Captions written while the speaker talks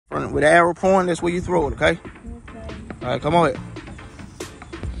with the arrow pointing, that's where you throw it, okay? Okay. All right, come on here.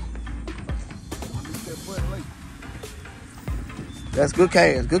 That's good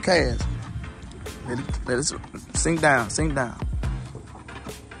cast, good cast. Let it sink down, sink down.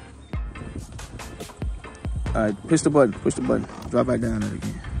 All right, push the button, Drop back down there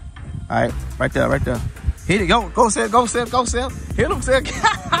again. All right, right there, right there. Hit it, go, Seth, go, Seth, go, Seth. Hit him, Seth.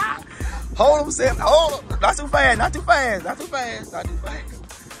 Hold him, Seth, hold him. Not too fast, not too fast, not too fast, not too fast.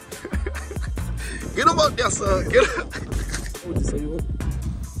 Get him up there, son, get him.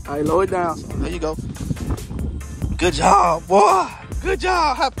 All right, lower it down, son. There you go. Good job, boy. Good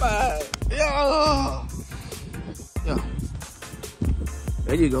job, high five. Yeah. Yeah.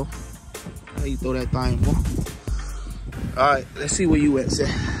 There you go. How you throw that thing, boy. All right, let's see where you at, Seth.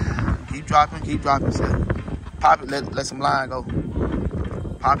 Keep dropping, Seth. Pop it, let some line go.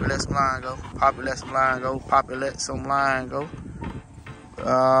 Pop it, let some line go. Pop it, let some line go. Pop it, let some line go.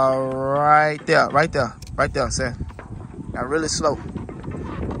 Right there, Seth. Now really slow.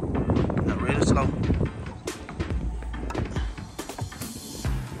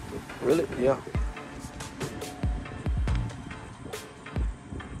 Really? Yeah.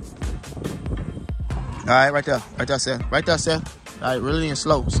 All right, right there, Seth. Right there, Seth. All right, really and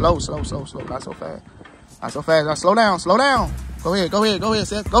slow. Not so fast. Not so fast. Now slow down. Go ahead,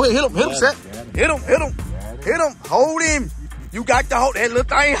 Seth. Go ahead, hit him, Seth. Hit him. Hold him. You got to hold that little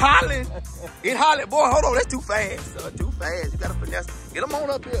thing hollering. It hollering, boy. Hold on, that's too fast. Too fast. You gotta finesse. Get him on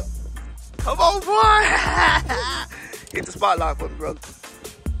up here. Come on, boy. Hit the spotlight for me, brother.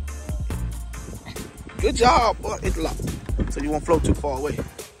 Good job, boy. Hit the lock. So you won't float too far away.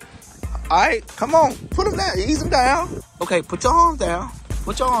 All right, come on. Put them down. Ease them down. Okay, put your arms down.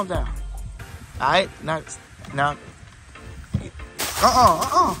 All right, now.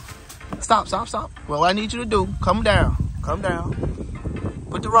 Stop. Well, what I need you to do, come down.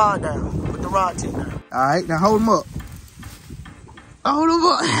 Put the rod down. Put the rod tip down. All right, now hold them up.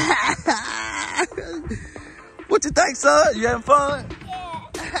 What you think, son? You having fun?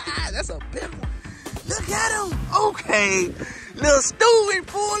 Yeah. That's a big one. Look at him. Okay. Lil Stew in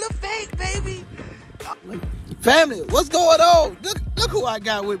full effect, baby. Family, what's going on? Look who I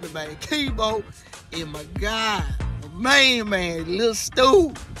got with me, man. Kibo and my guy, my main man, Lil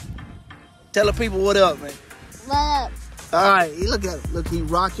Stew. Tell the people what up, man. What up? All right, look at him. Look, he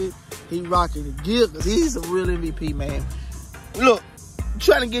rocking the gear because he's a real MVP, man. Look,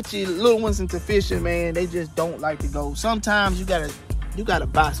 trying to get your little ones into fishing, man, they just don't like to go. Sometimes you gotta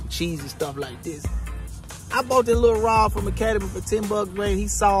buy some cheesy stuff like this. I bought this little rod from Academy for $10, man. He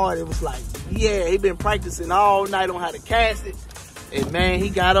saw it. It was like, yeah, he been practicing all night on how to cast it. And, man, he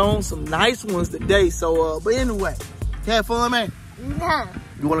got on some nice ones today. So, but anyway, you had fun, man? Yeah.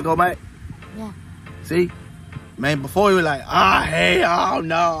 You want to go back? Yeah. See? Man, before you were like, oh,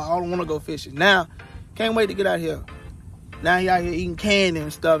 no, I don't want to go fishing. Now, can't wait to get out here. Now he out here eating candy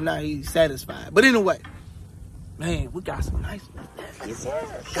and stuff. Now he's satisfied. But anyway, man, we got some nice ones. Yes, sir.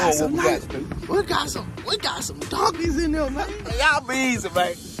 We got some doggies in there, man. Y'all be easy,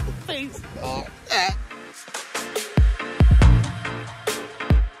 man. Peace. Yeah.